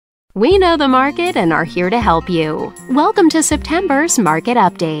We know the market and are here to help you. Welcome to September's Market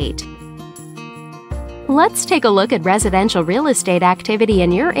Update. Let's take a look at residential real estate activity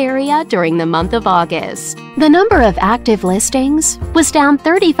in your area during the month of August. The number of active listings was down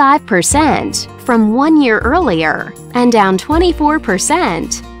 35% from 1 year earlier and down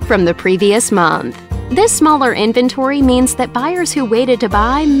 24% from the previous month. This smaller inventory means that buyers who waited to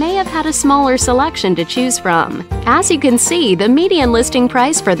buy may have had a smaller selection to choose from. As you can see, the median listing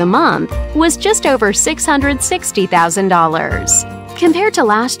price for the month was just over $660,000. Compared to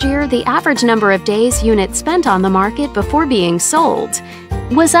last year, the average number of days units spent on the market before being sold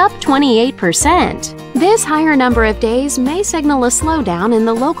was up 28%. This higher number of days may signal a slowdown in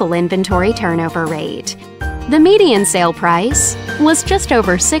the local inventory turnover rate. The median sale price was just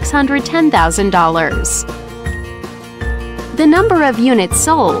over $610,000. The number of units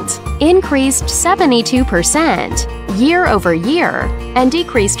sold increased 72% year over year and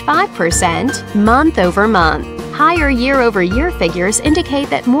decreased 5% month over month. Higher year-over-year figures indicate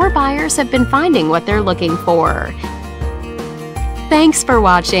that more buyers have been finding what they're looking for. Thanks for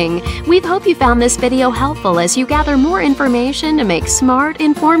watching. We hope you found this video helpful as you gather more information to make smart,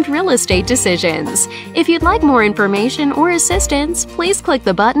 informed real estate decisions. If you'd like more information or assistance, please click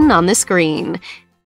the button on the screen.